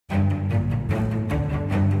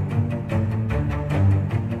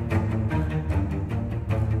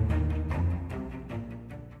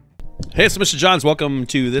Hey, it's Mr. Johns. Welcome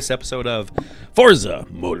to this episode of Forza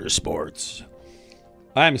Motorsports.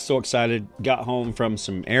 I'm so excited. Got home from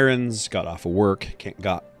some errands, got off of work,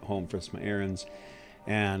 got home from some errands,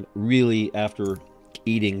 and really after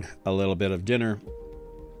eating a little bit of dinner,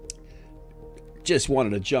 just wanted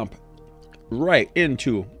to jump right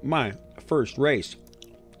into my first race.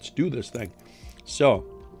 Let's do this thing. So,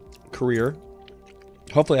 career.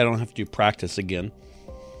 Hopefully I don't have to do practice again.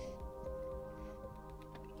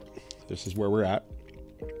 This is where we're at.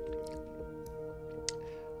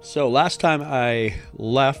 So last time I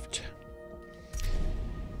left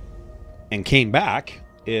and came back,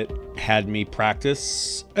 it had me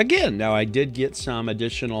practice again. Now I did get some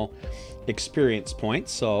additional experience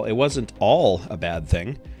points, so it wasn't all a bad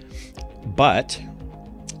thing. But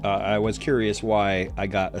I was curious why I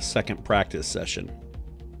got a second practice session.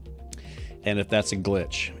 And if that's a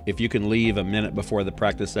glitch. If you can leave a minute before the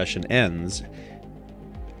practice session ends,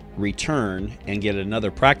 return and get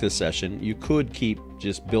another practice session, you could keep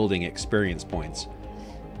just building experience points.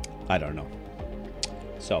 I don't know.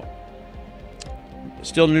 So,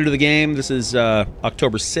 still new to the game. This is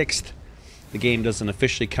October 6th. The game doesn't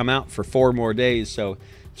officially come out for 4 more days, so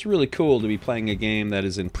it's really cool to be playing a game that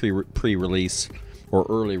is in pre-release or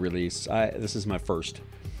early release. This is my first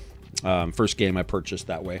game I purchased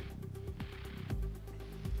that way.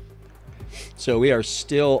 So we are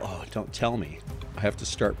still... Oh, don't tell me. I have to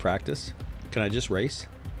start practice. Can I just race?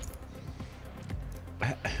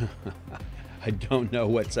 I don't know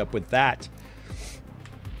what's up with that.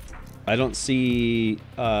 I don't see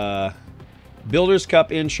Builders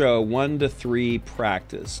Cup intro 1 to 3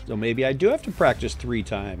 practice. So maybe I do have to practice 3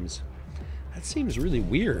 times. That seems really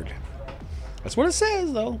weird. That's what it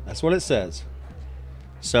says, though. That's what it says.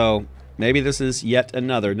 So maybe this is yet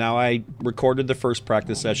another. Now I recorded the first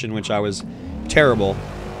practice session, which I was terrible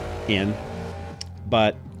in.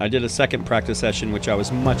 But I did a second practice session, which I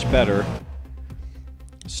was much better.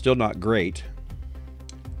 Still not great.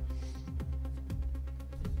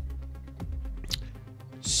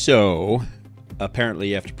 So, apparently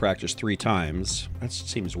you have to practice 3 times. That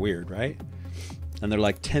seems weird, right? And they're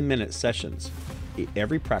like 10-minute sessions.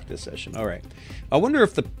 Every practice session. All right. I wonder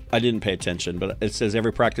if I didn't pay attention, but it says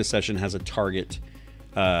every practice session has a target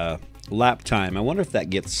lap time. I wonder if that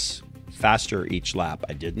gets faster each lap.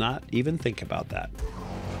 I did not even think about that.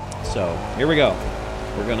 So here we go.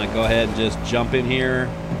 We're gonna go ahead and just jump in here.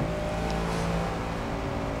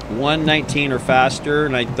 1:19 or faster,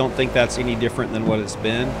 and I don't think that's any different than what it's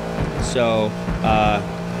been. So I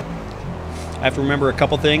have to remember a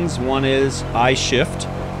couple things. One is I shift.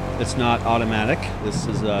 It's not automatic. This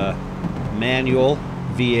is a manual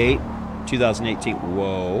V8 2018.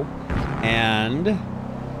 Whoa. And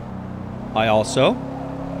I also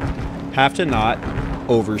have to not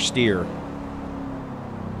oversteer.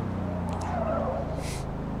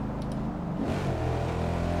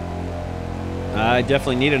 I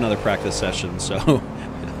definitely need another practice session, so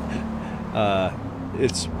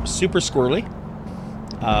it's super squirrely.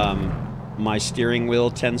 My steering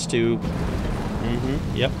wheel tends to...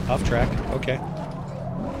 yep, off track. Okay.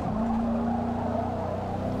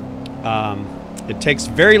 It takes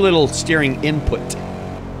very little steering input.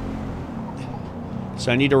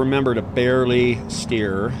 So I need to remember to barely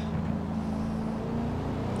steer.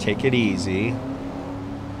 Take it easy.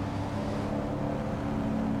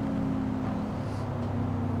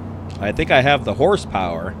 I think I have the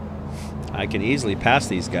horsepower. I can easily pass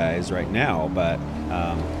these guys right now, but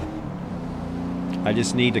I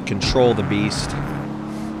just need to control the beast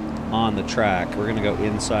on the track. We're going to go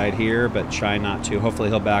inside here, but try not to. Hopefully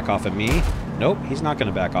he'll back off of me. Nope, he's not going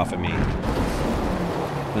to back off of me.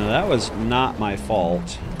 Now, that was not my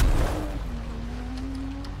fault.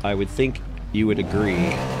 I would think you would agree,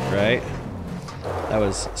 right? That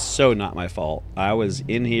was so not my fault. I was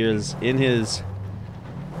in his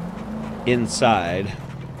inside,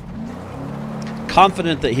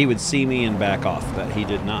 confident that he would see me and back off, but he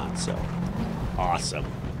did not, so awesome.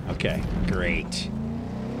 Okay, great.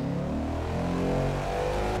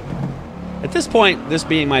 At this point, this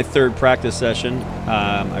being my 3rd practice session,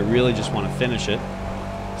 I really just want to finish it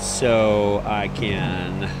so I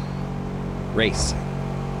can race.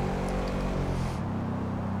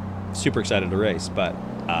 Super excited to race, but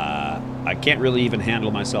I can't really even handle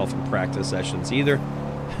myself in practice sessions either.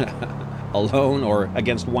 Alone or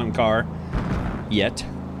against one car yet,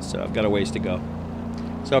 so I've got a ways to go.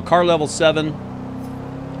 So car level 7,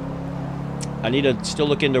 I need to still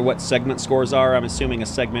look into what segment scores are. I'm assuming a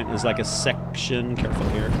segment is like a section. Careful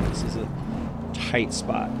here, this is a tight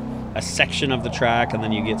spot. A section of the track, and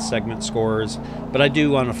then you get segment scores, but I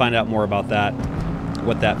do want to find out more about that,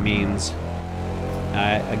 what that means.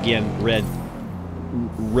 I again read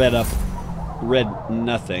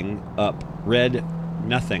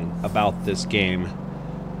nothing about this game.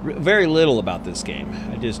 Very little about this game.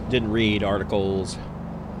 I just didn't read articles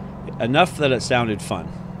enough that it sounded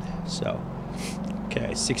fun. So,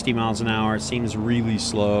 okay, 60 miles an hour seems really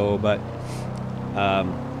slow, but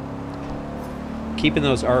keeping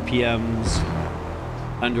those RPMs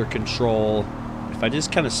under control. If I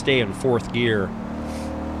just kind of stay in 4th gear,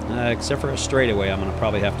 except for a straightaway, I'm going to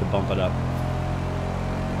probably have to bump it up.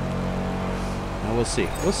 Now we'll see.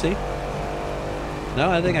 We'll see. No,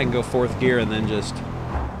 I think I can go 4th gear and then just...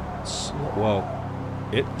 Whoa.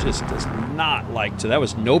 It just does not like to... That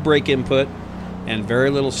was no brake input and very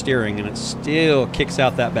little steering, and it still kicks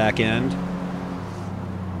out that back end.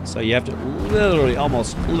 So you have to literally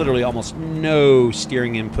almost no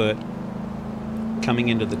steering input coming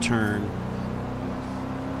into the turn.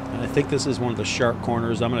 And I think this is one of the sharp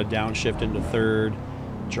corners. I'm going to downshift into 3rd,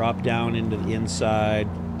 drop down into the inside,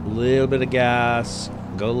 a little bit of gas,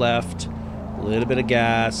 go left, a little bit of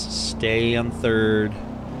gas, stay on 3rd.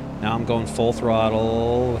 Now I'm going full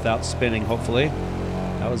throttle without spinning, hopefully.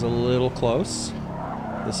 That was a little close.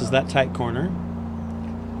 This is that tight corner.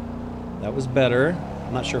 That was better.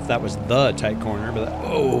 I'm not sure if that was the tight corner, but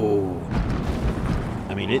oh,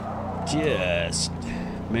 I mean, it just,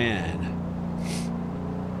 man.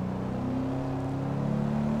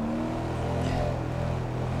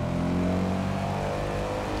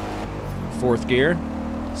 Fourth gear.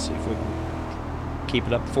 Let's see if we can keep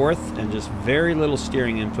it up 4th, and just very little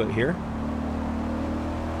steering input here.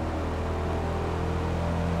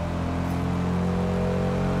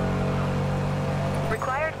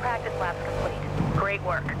 Required practice laps complete. Great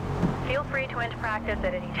work. Feel free to end practice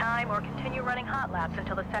at any time or continue running hot laps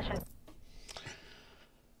until the session.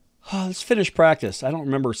 Let's finish practice. I don't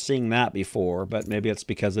remember seeing that before, but maybe it's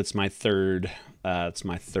because it's my third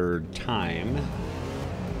time.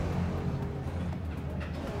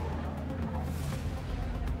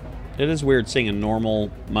 It is weird seeing a normal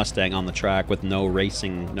Mustang on the track with no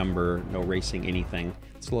racing number, no racing anything.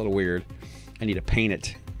 It's a little weird. I need to paint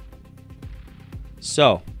it.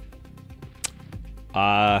 So,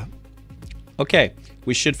 okay,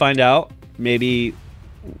 we should find out maybe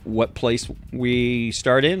what place we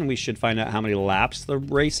start in. We should find out how many laps the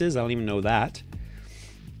race is. I don't even know that.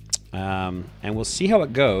 And we'll see how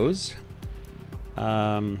it goes.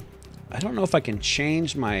 I don't know if I can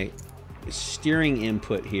change my steering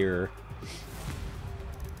input here,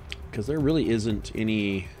 because there really isn't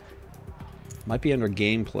any. Might be under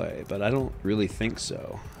gameplay, but I don't really think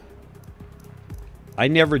so. I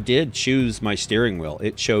never did choose my steering wheel.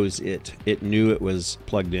 It chose it. It knew it was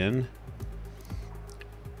plugged in.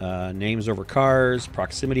 Names over cars,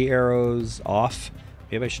 proximity arrows off.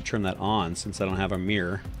 Maybe I should turn that on since I don't have a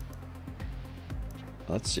mirror.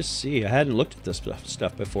 Let's just see. I hadn't looked at this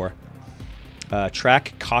stuff before.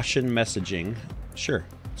 Track caution messaging. Sure,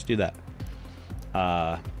 let's do that.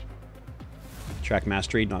 Track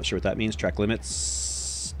mastery, not sure what that means. Track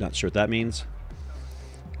limits, not sure what that means.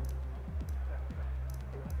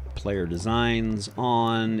 Player designs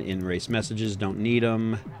on. In race messages, don't need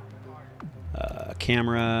them.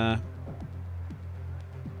 Camera.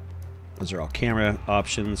 Those are all camera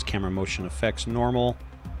options. Camera motion effects, normal.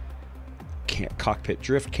 Cockpit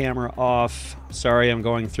drift camera off. Sorry I'm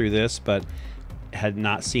going through this, but had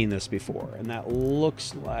not seen this before, and that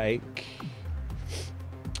looks like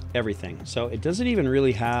everything. So it doesn't even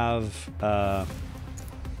really have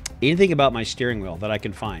anything about my steering wheel that I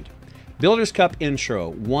can find. Builders Cup intro,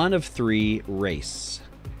 1 of 3 race.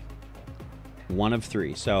 1 of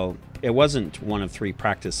 3. So it wasn't 1 of 3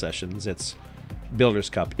 practice sessions. It's Builders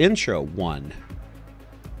Cup intro 1.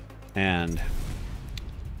 And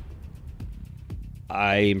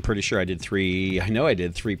I'm pretty sure I did 3. I know I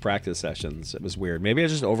did 3 practice sessions. It was weird. Maybe I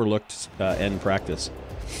just overlooked end practice.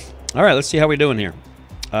 All right, let's see how we're doing here.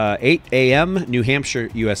 8 a.m. New Hampshire,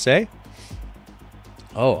 USA.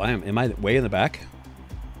 Oh, am I way in the back?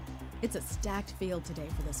 It's a stacked field today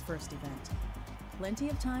for this first event. Plenty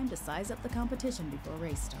of time to size up the competition before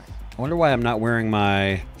race start. I wonder why I'm not wearing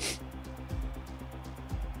my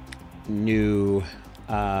new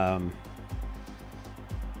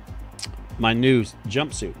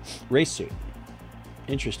jumpsuit, race suit.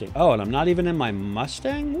 Interesting. Oh, and I'm not even in my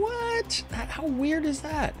Mustang? What? How weird is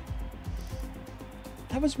that?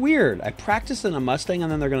 That was weird. I practiced in a Mustang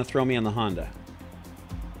and then they're going to throw me on the Honda.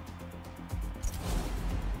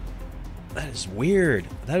 That is weird.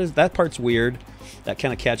 That part's weird. That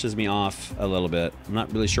kind of catches me off a little bit. I'm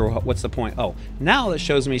not really sure what's the point. Oh, now it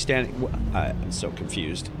shows me standing. I'm so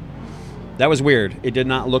confused. That was weird. It did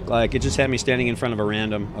not look like, it just had me standing in front of a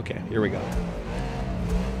random. Okay, here we go.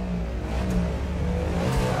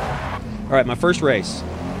 All right, my first race.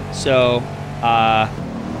 So, I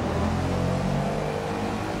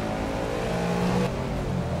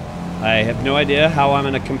have no idea how I'm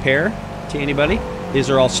going to compare to anybody. These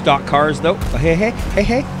are all stock cars, though. Oh, hey, hey, hey,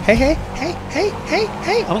 hey, hey, hey, hey, hey, hey,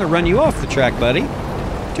 hey. I'm going to run you off the track, buddy.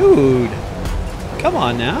 Dude, come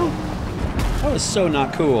on now. That was so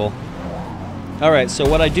not cool. All right, so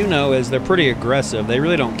what I do know is they're pretty aggressive. They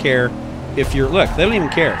really don't care if you're... Look, they don't even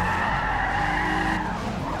care.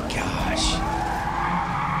 Gosh.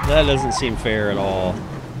 That doesn't seem fair at all.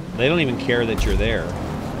 They don't even care that you're there.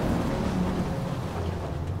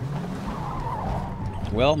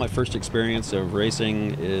 Well, my first experience of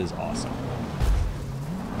racing is awesome.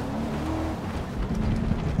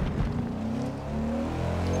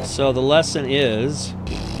 So the lesson is...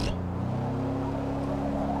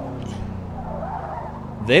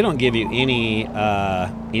 they don't give you any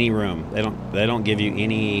room. They don't give you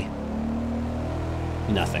any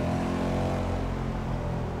nothing.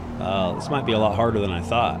 This might be a lot harder than I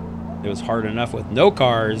thought. It was hard enough with no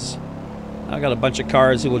cars. I got a bunch of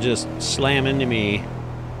cars who will just slam into me,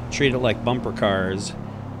 treat it like bumper cars.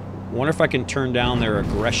 Wonder if I can turn down their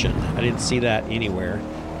aggression. I didn't see that anywhere.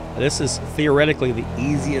 This is theoretically the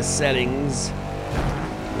easiest settings.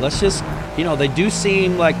 Let's just, you know, they do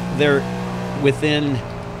seem like they're within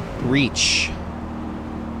reach.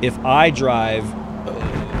 If I drive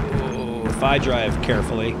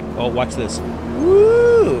carefully. Oh, watch this.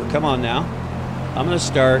 Woo! Come on now. I'm gonna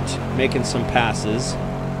start making some passes.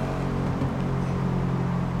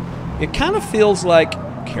 It kind of feels like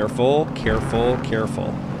careful, careful,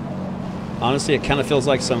 careful. Honestly, it kind of feels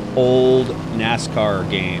like some old NASCAR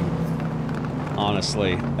game.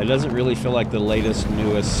 Honestly, it doesn't really feel like the latest,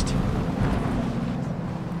 newest.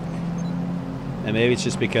 And maybe it's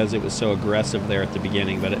just because it was so aggressive there at the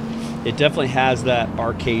beginning, but it definitely has that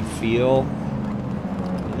arcade feel.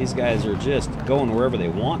 These guys are just going wherever they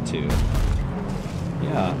want to.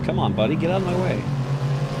 Yeah, come on, buddy, get out of my way.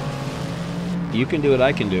 You can do it,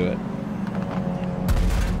 I can do it.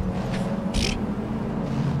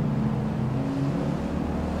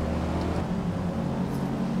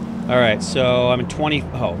 All right, so I'm 20.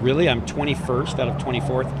 Oh, really? I'm 21st out of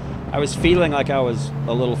 24th. I was feeling like I was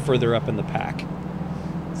a little further up in the pack.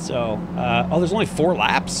 So, oh, there's only 4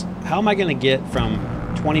 laps? How am I going to get from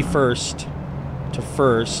 21st to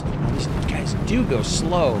 1st? These guys do go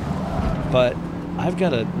slow, but I've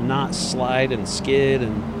got to not slide and skid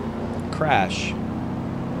and crash.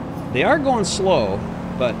 They are going slow,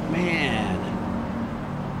 but man,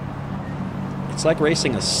 it's like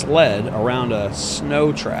racing a sled around a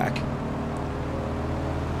snow track.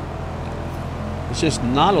 It's just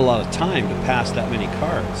not a lot of time to pass that many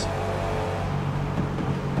cars.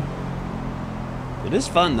 It is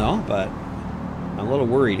fun though, but I'm a little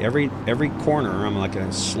worried. Every corner I'm like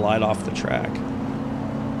gonna slide off the track.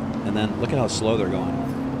 And then look at how slow they're going.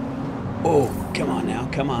 Oh, come on now,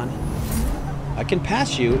 come on. I can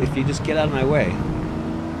pass you if you just get out of my way.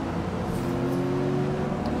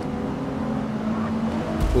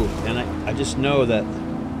 Ooh, and I just know that...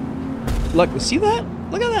 Look, see that?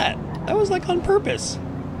 Look at that. That was like on purpose.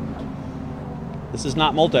 This is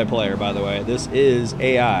not multiplayer, by the way. This is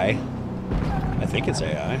AI. I think it's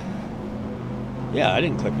AI. Yeah, I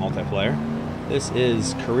didn't click multiplayer. This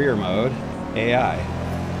is career mode, AI.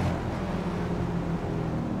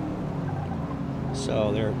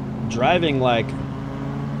 So they're driving like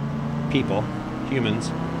people, humans.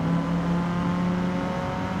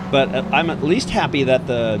 But I'm at least happy that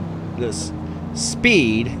this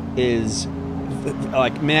speed is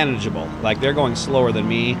like manageable. Like they're going slower than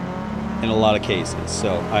me in a lot of cases.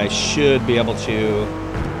 So I should be able to,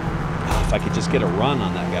 if I could just get a run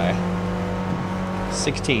on that guy.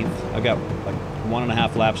 16th. I've got like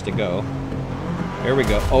 1.5 laps to go. There we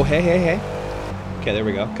go. Oh, hey, hey, hey. Okay, there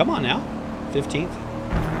we go. Come on now. 15th.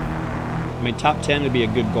 I mean, top 10 would be a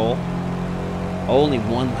good goal. Only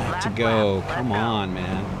 1 lap to go. Come on,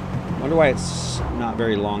 man. Wonder why it's not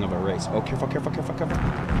very long of a race. Oh, careful, careful, careful, careful.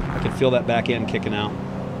 I can feel that back end kicking out.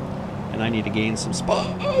 And I need to gain some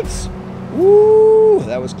spots. Woo!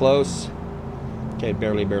 That was close. Okay,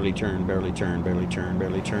 barely, barely turn, barely turn, barely turn,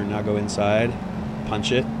 barely turn. Now go inside.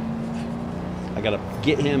 Punch it. I gotta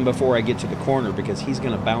get him before I get to the corner because he's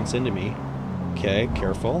gonna bounce into me. Okay,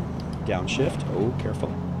 careful. Downshift. Oh,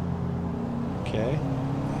 careful. Okay.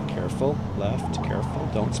 Careful. Left. Careful.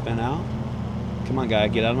 Don't spin out. Come on, guy.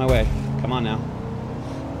 Get out of my way. Come on now.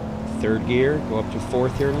 3rd gear. Go up to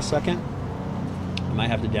 4th here in a second. I might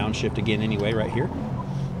have to downshift again anyway right here.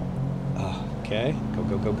 Okay. Go,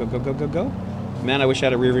 go, go, go, go, go, go, go. Man, I wish I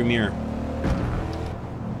had a rearview mirror.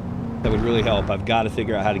 That would really help. I've got to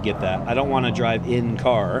figure out how to get that. I don't want to drive in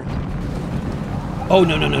car. Oh,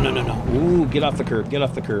 no, no, no, no, no, no. Ooh, get off the curb. Get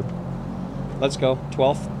off the curb. Let's go.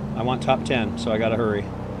 12th. I want top 10, so I got to hurry.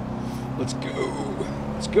 Let's go.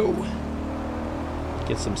 Let's go.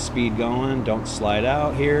 Get some speed going. Don't slide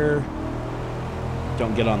out here.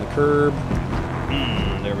 Don't get on the curb.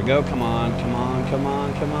 There we go. Come on, come on, come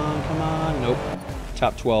on, come on, come on. Nope.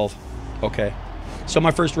 Top 12. Okay. So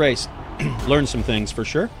my first race. Learned some things for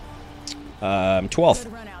sure. 12th.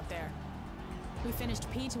 Good run out there. We finished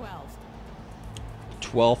P12.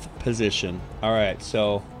 12th position. All right,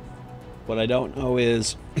 so what I don't know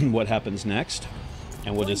is what happens next.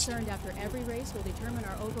 And we'll just... Points earned after every race will determine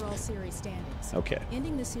our overall series standings. Okay.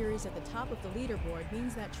 Ending the series at the top of the leaderboard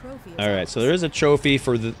means that trophy is All right, so there is a trophy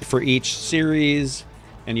for each series,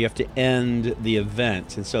 and you have to end the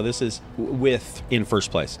event. And so this is in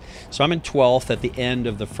first place. So I'm in 12th at the end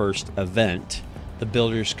of the first event, the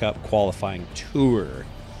Builders Cup qualifying tour.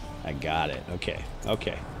 I got it. Okay.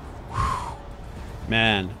 Okay. Whew.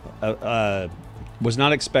 Man, was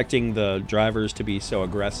not expecting the drivers to be so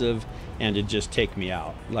aggressive and to just take me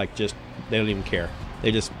out. Like, just, they don't even care.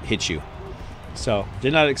 They just hit you. So,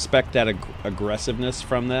 did not expect that aggressiveness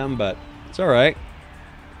from them, but it's all right.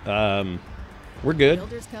 We're good.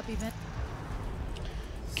 Builders Cup event.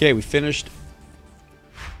 Okay, we finished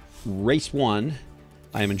race 1.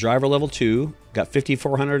 I am in driver level 2. Got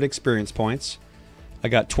 5,400 experience points. I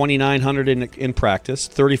got 2,900 in practice,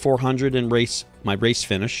 3,400 in my race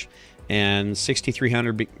finish, and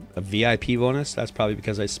 6,300 VIP bonus. That's probably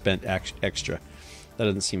because I spent extra. That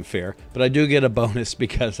doesn't seem fair, but I do get a bonus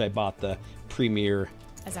because I bought the Premier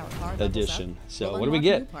Edition. So what do we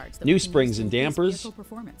get? New springs and dampers.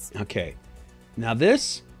 Okay, now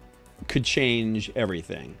this could change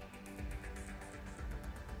everything.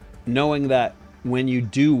 Knowing that when you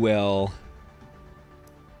do well,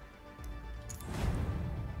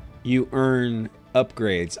 you earn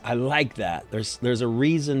upgrades. I like that. There's a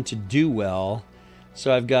reason to do well.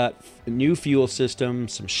 So I've got a new fuel system,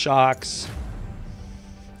 some shocks,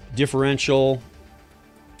 differential.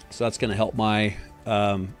 So that's going to help my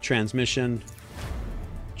transmission.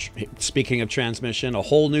 Speaking of transmission, a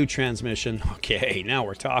whole new transmission. Okay, now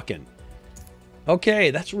we're talking.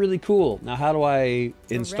 Okay, that's really cool. Now how do I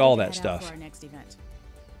install that stuff?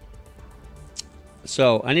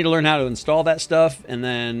 So I need to learn how to install that stuff, and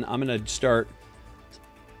then I'm going to start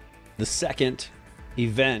the second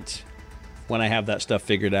event when I have that stuff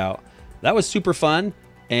figured out. That was super fun,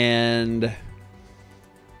 and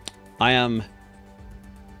I am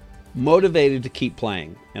motivated to keep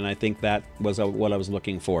playing, and I think that was what I was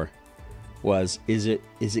looking for. Is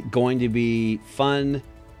it going to be fun,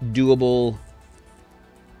 doable,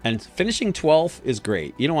 and finishing 12th is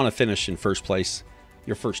great. You don't want to finish in first place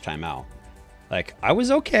your first time out. Like, I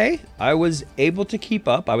was okay. I was able to keep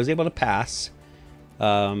up. I was able to pass.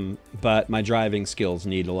 But my driving skills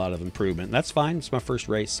need a lot of improvement. That's fine. It's my first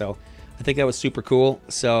race, so I think that was super cool.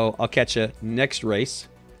 So I'll catch you next race.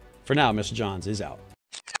 For now, Mr. Johns is out.